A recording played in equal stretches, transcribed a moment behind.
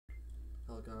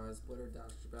Hello guys, Blitter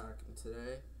Dasher back, and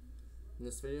today in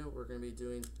this video we're going to be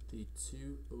doing the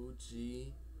two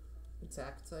OG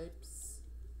attack types.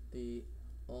 The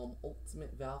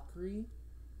Ultimate Valkyrie,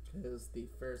 because the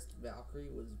first Valkyrie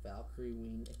was Valkyrie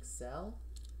Wing Excel,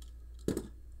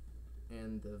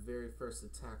 and the very first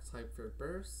attack type for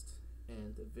Burst,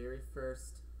 and the very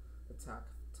first attack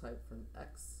type from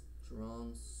X,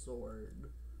 Drawn Sword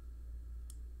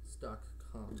Stuck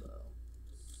Combo.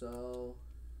 So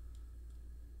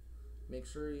make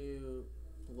sure you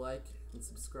like and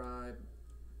subscribe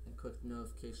and click the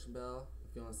notification bell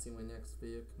if you want to see my next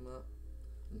video come up.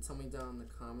 And tell me down in the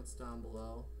comments down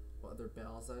below what other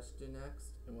battles I should do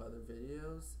next and what other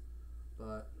videos.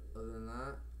 But other than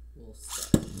that, we'll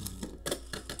start.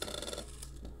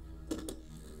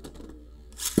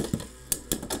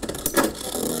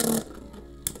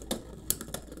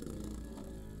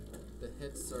 The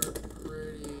hits are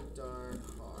pretty darn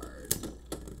hard.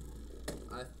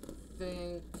 I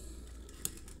think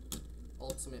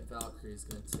Ultimate Valkyrie is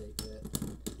going to take it.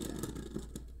 Yeah.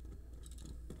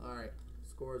 Alright,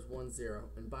 score is 1-0.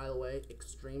 And by the way,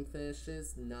 extreme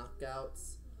finishes,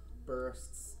 knockouts,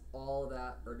 bursts, all of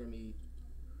that are going to be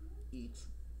each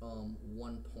 1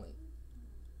 point.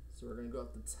 So we're going to go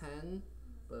up to 10,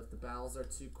 but if the battles are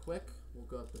too quick, we'll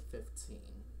go up to 15.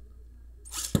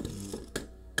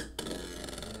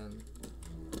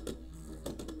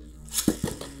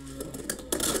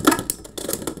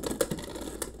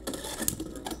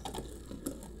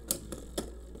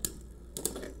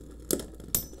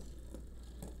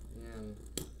 And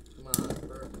come on,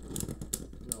 Bert.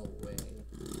 No way.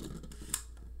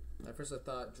 At first I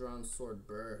thought Drawn Sword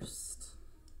Burst.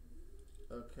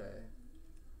 Okay.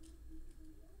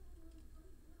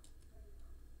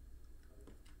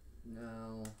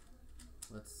 Now,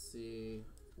 let's see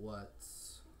what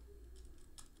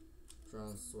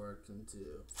Drawn Sword can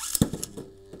do.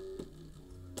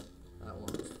 That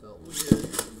one just felt weird.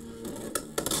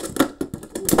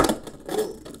 Ooh,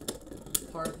 ooh.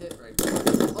 Hard hit right there.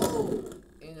 Oh!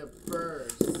 And a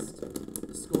burst.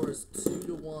 The score is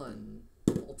 2-1.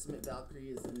 Ultimate Valkyrie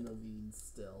is in the lead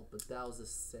still, but that was a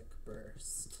sick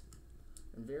burst.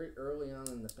 And very early on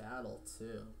in the battle,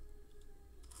 too.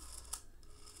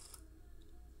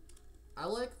 I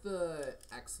like the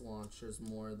X launchers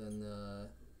more than the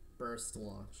burst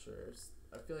launchers.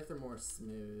 I feel like they're more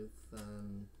smooth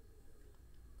than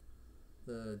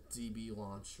the DB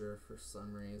launcher for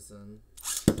some reason.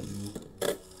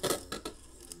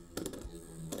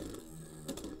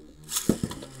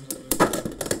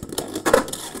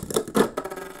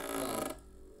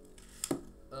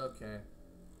 Oh. Okay.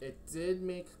 It did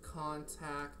make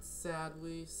contact,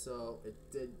 sadly, so it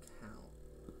did count.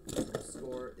 The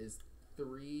score is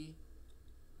 3-1.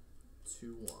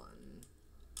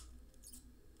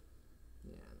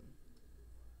 Man.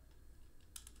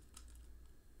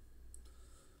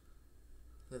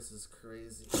 This is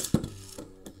crazy.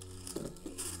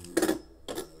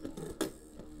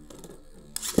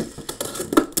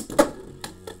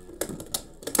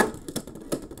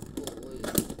 Holy.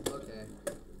 Okay.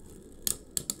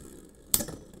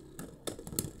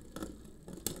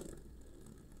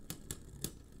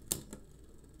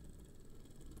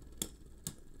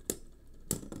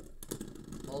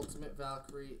 Ultimate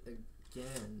Valkyrie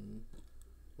again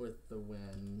with the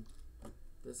win.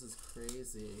 This is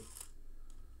crazy.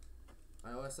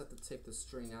 I always have to take the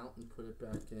string out and put it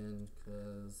back in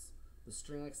because the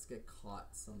string likes to get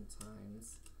caught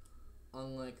sometimes.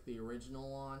 Unlike the original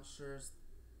launchers,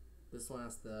 this one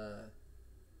has to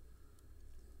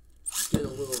get a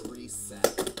little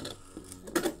reset.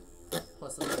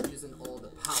 Plus I'm not using all the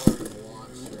power of the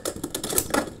launcher.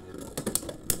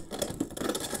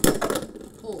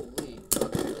 Holy,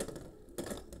 okay.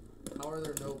 How are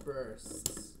there no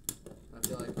bursts? I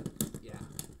feel like, yeah.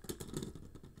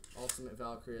 Ultimate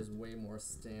Valkyrie has way more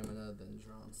stamina than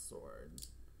Drawn Sword.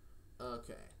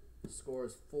 Okay. Score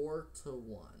is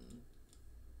 4-1.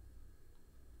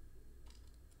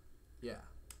 Yeah.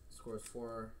 Score is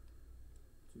 4-1.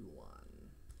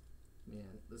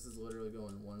 Man, this is literally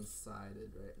going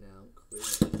one-sided right now,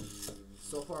 clearly.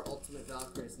 So far, Ultimate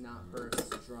Valkyrie has not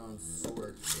burst Drawn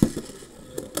Sword.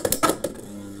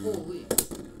 Holy.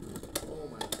 Oh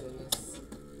my goodness.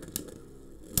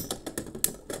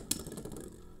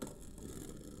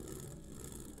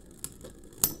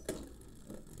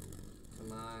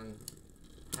 Come on.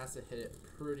 Has to hit it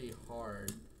pretty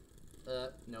hard.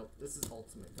 Nope. This is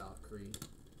Ultimate Valkyrie.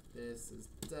 This is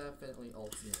definitely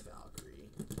Ultimate Valkyrie.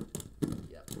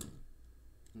 Yep.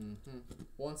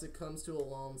 Once it comes to a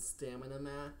long stamina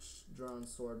match, Drawn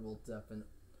Sword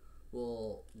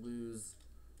will lose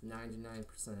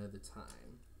 99% of the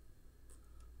time.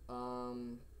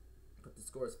 But the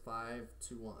score is 5-1.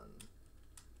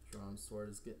 Drawn Sword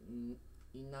is getting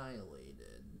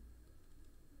annihilated.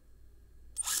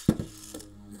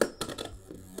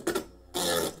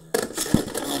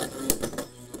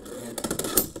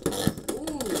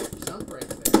 Ooh, jump right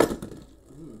there.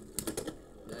 Ooh,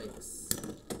 yikes.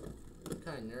 I'm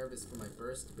kind of nervous for my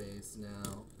first base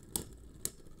now.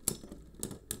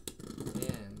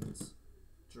 And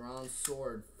Drawn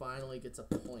Sword finally gets a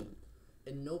point.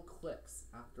 And no clicks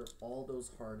after all those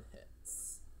hard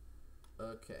hits.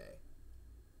 Okay.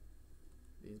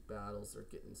 These battles are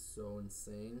getting so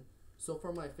insane. So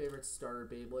far, my favorite starter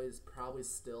Beyblade is probably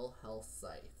still Hell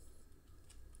Scythe.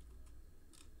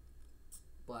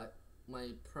 But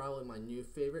probably my new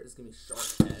favorite is gonna be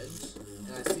Shark Edge.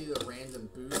 And I see the random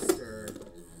booster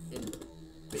in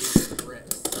Basic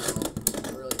Bricks, so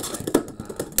I'm really hyped for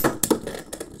that.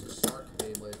 It's a Shark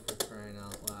Beyblade for crying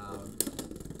out loud.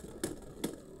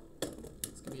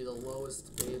 It's gonna be the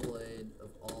lowest Beyblade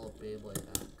of all of Beyblade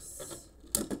X.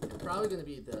 And probably gonna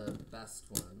be the best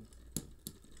one.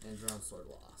 And Drawn Sword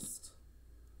lost.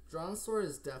 Drawn Sword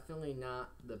is definitely not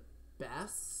the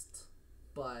best,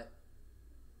 but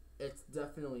it's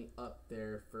definitely up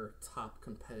there for top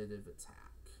competitive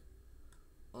attack.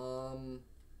 So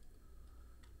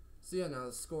yeah, now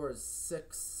the score is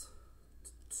 6-2.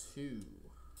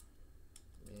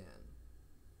 Man.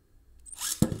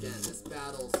 Again, this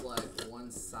battle's like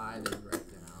one-sided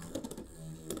right now.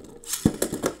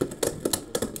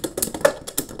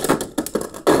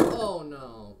 Oh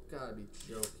no, gotta be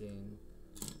joking.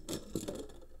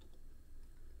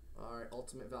 Alright,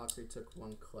 Ultimate Valkyrie took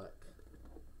 1 click.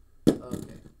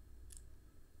 Okay.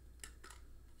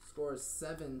 Score is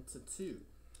 7-2.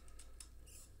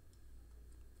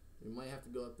 We might have to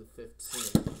go up to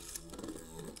 15.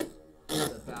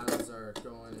 The battles are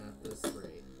going at this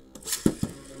rate.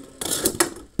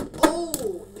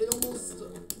 Oh! It almost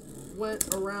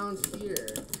went around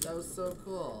here. That was so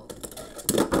cool.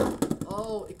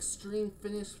 Oh, extreme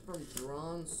finish from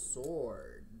Drawn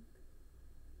Sword.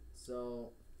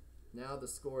 So now the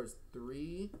score is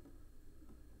 3-7.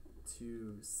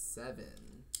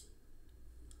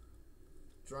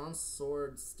 Drawn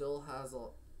Sword still has a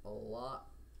lot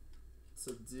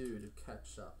to do to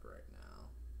catch up right now.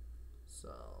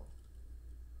 So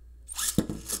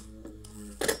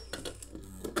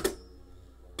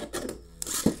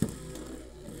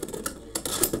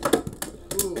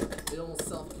ooh, it almost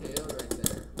self-KO'd right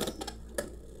there.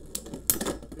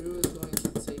 Who is going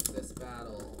to take this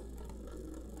battle?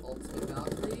 Ultimate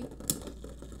Valkyrie?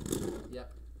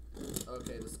 Yep.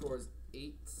 Okay, the score is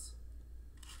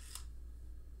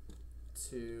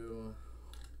 8-2.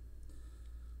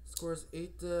 Score is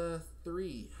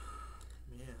 8-3.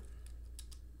 Man.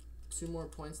 2 more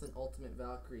points than Ultimate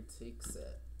Valkyrie takes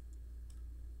it.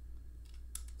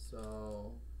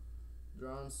 So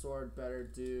Drawn Sword better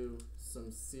do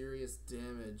some serious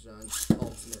damage on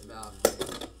Ultimate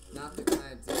Valkyrie. Not the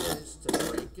kind of damage to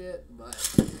break it, but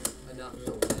enough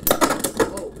to win.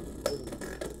 Whoa! Oh.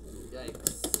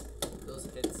 Yikes. Those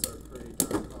hits are pretty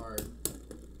darn hard.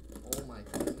 Oh my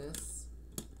goodness.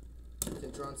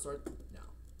 Can Drawn Sword?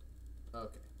 No.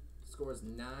 Okay. Score is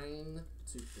 9-3.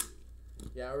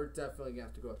 Yeah, we're definitely gonna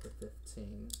have to go up to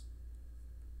 15.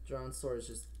 Drawn Sword is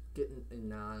just getting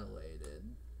annihilated.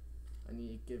 I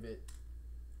need to give it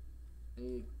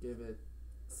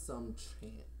some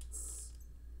chance.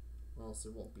 Or else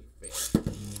it won't be fair.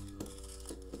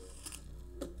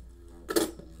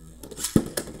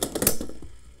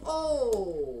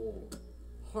 Oh!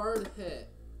 Hard hit.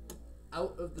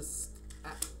 Out of the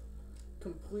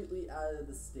completely out of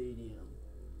the stadium.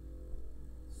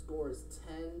 Score is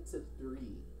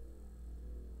 10-3.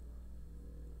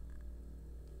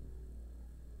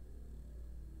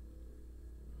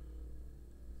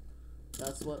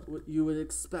 That's what you would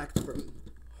expect from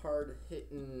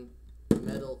hard-hitting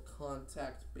metal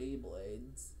contact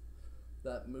Beyblades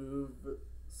that move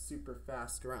super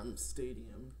fast around the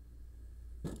stadium.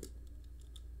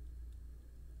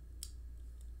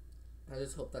 I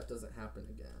just hope that doesn't happen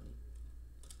again.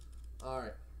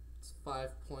 Alright, it's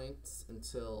 5 points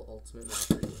until Ultimate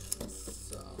Valkyrie wins,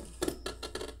 so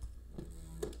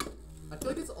I feel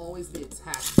like it's always the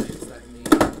attack types that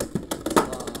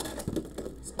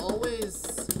it's always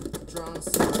Drawn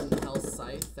Sword and Hell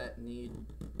Scythe that need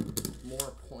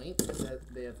more points because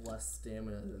they have less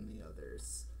stamina than the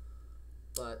others.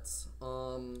 But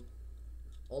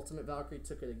Ultimate Valkyrie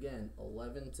took it again,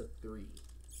 11-3.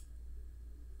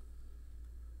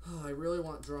 Oh, I really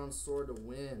want Drawn Sword to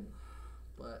win,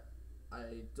 but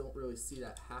I don't really see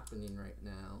that happening right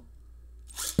now.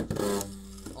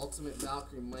 Ultimate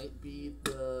Valkyrie might be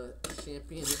the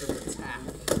champion of attack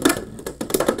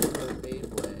for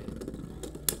Beyblade.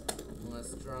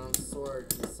 Unless Drawn Sword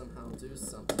can somehow do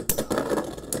something about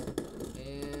it.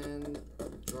 And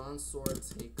Drawn Sword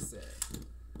takes it.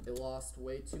 It lost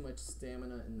way too much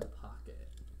stamina in the pocket.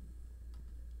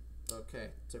 Okay,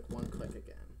 took one click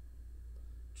again.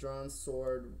 Drawn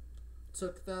Sword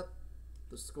took that.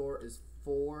 The score is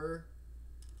 4-11.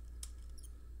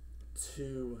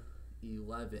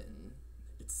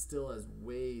 It still has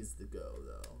ways to go,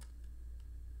 though.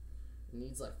 It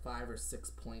needs like 5 or 6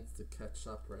 points to catch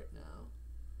up right now.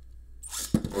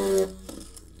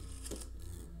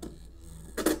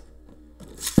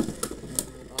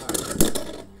 Alright.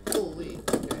 Holy,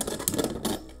 okay.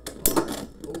 Alright.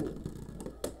 Oh.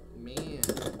 Man.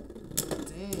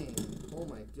 Dang. Oh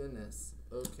my goodness.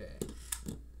 Okay.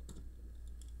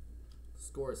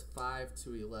 Score is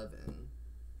 5-11.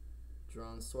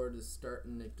 Drawn Sword is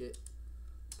starting to get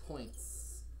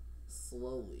points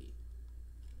slowly.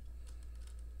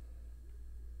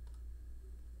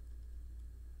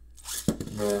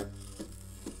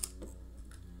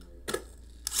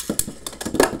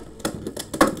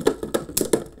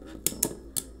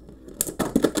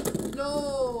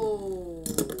 No!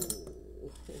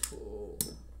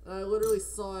 I literally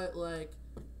saw it like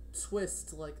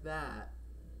twist like that.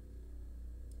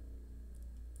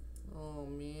 Oh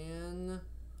man.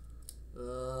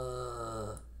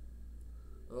 Ugh.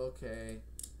 Okay.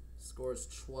 Score's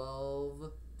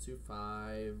 12-5.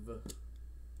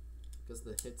 Because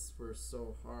the hits were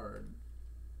so hard.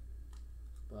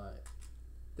 But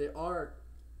they are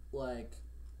like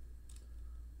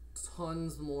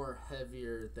tons more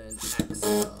heavier than X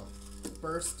though.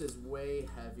 Burst is way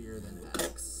heavier than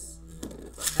X.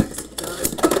 X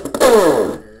does have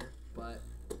harder, but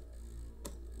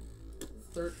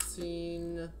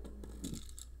 13-5.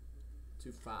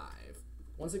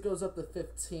 Once it goes up to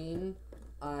 15,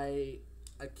 I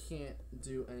can't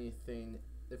do anything.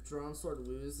 If Drawn Sword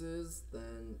loses,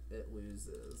 then it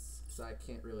loses. So I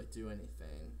can't really do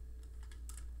anything.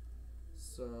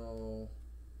 So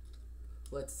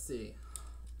let's see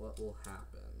what will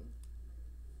happen.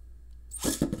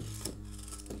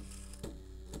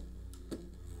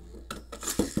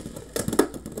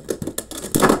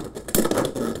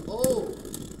 Oh!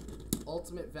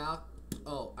 Ultimate Val...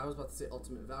 Oh, I was about to say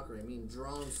Ultimate Valkyrie. I mean,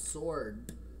 Drawn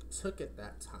Sword took it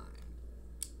that time.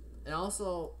 And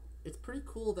also, it's pretty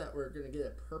cool that we're going to get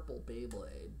a purple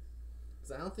Beyblade.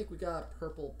 Because I don't think we got a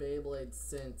purple Beyblade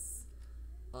since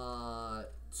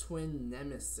Twin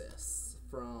Nemesis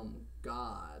from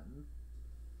God.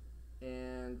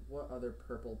 And what other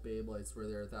purple Beyblades were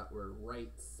there that were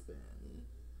right spin?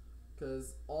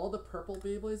 Because all the purple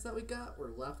Beyblades that we got were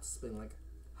left spin. Like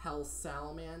Hell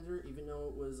Salamander, even though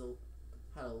it was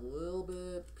had a little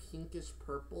bit of pinkish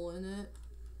purple in it,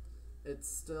 it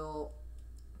still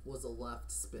was a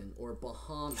left spin. Or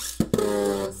Bahamut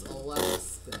was a left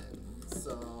spin.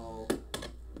 So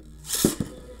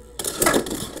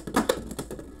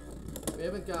we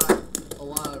haven't got a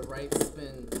lot of right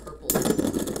spin purple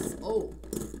Beyblades. Oh,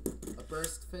 a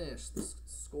burst finish. The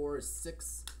score is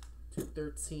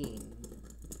 6-13.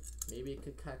 Maybe it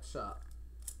could catch up.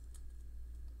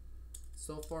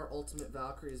 So far, Ultimate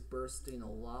Valkyrie is bursting a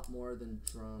lot more than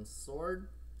Drawn Sword.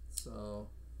 So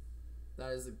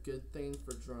that is a good thing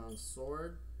for Drawn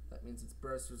Sword. That means its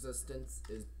burst resistance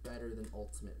is better than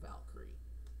Ultimate Valkyrie.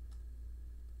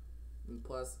 And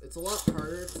plus, it's a lot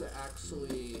harder to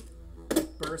actually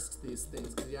burst these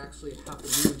things because you actually have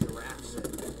to move your action.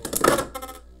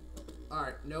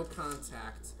 Alright, no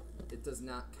contact. It does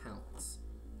not count.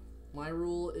 My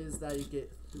rule is that you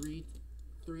get three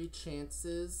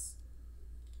chances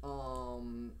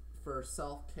for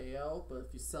self-KO, but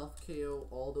if you self-KO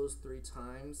all those 3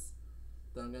 times,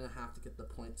 then I'm going to have to get the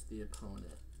point to the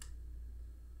opponent.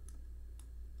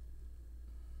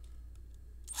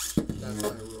 That's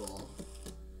my rule.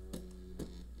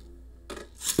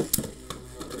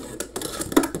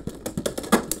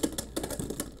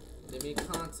 They make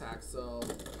contact, so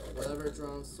whatever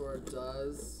Drawn Sword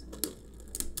does,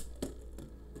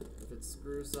 if it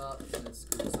screws up, then it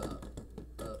screws up.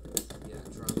 Yeah,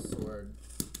 Drawn Sword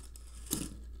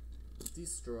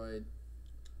destroyed.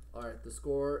 Alright, the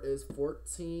score is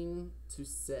 14-6.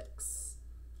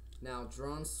 Now,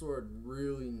 Drawn Sword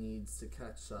really needs to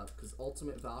catch up because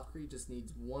Ultimate Valkyrie just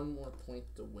needs 1 more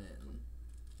point to win.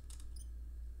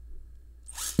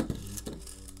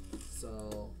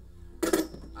 So,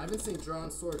 I haven't seen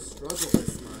Drawn Sword struggle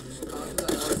this much. Probably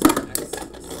because I always have X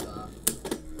stuff.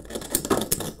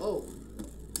 Oh!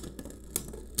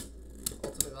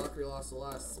 Ultimate Valkyrie lost a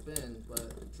lot of spin,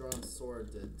 but Drawn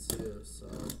Sword did too, so...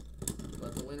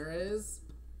 But the winner is,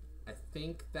 I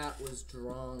think that was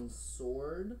Dran's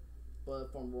sword, but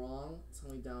if I'm wrong,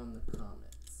 tell me down in the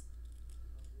comments.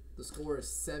 The score is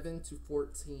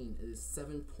 7-14. It is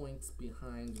 7 points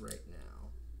behind right now.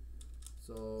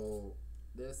 So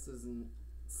this is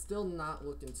still not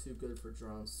looking too good for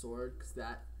Dran's sword, because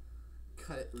that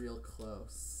cut it real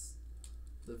close.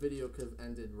 The video could have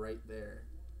ended right there.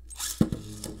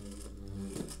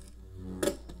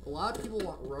 A lot of people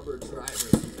want rubber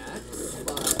drivers X,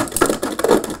 but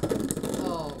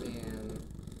oh man.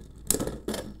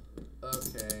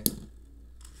 Okay.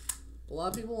 A lot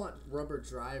of people want rubber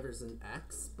drivers in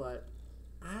X, but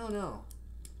I don't know.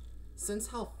 Since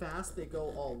how fast they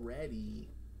go already,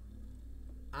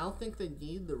 I don't think they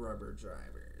need the rubber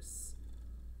drivers.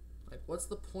 Like, what's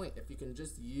the point if you can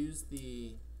just use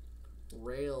the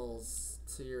rails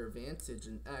to your advantage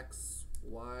in X?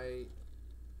 Why?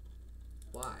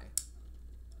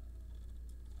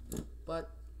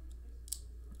 But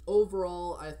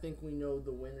overall, I think we know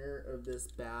the winner of this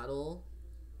battle.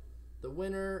 The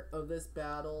winner of this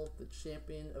battle, the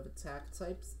champion of attack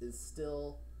types, is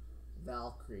still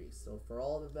Valkyrie. So for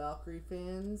all the Valkyrie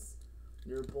fans,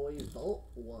 your boy Volt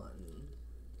won.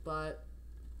 But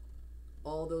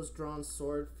all those Drawn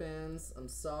Sword fans, I'm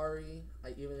sorry. I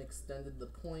even extended the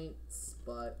points,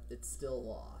 but it still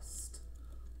lost.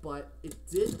 But it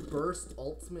did burst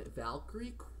Ultimate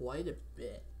Valkyrie quite a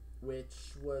bit,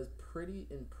 which was pretty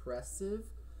impressive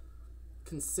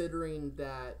considering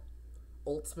that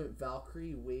Ultimate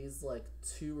Valkyrie weighs like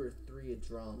 2 or 3 a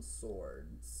Drawn Sword.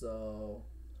 So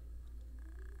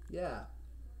yeah,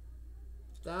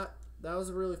 that was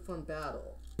a really fun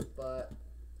battle, but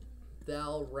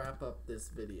that'll wrap up this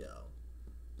video.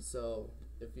 So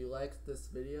if you liked this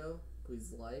video,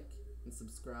 please like and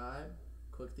subscribe.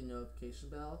 Click the notification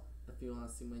bell if you want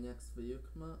to see my next video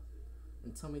come up.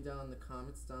 And tell me down in the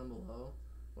comments down below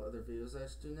what other videos I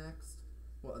should do next,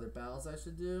 what other battles I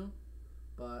should do.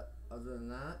 But other than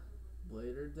that,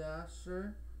 Blader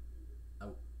Dasher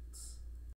out.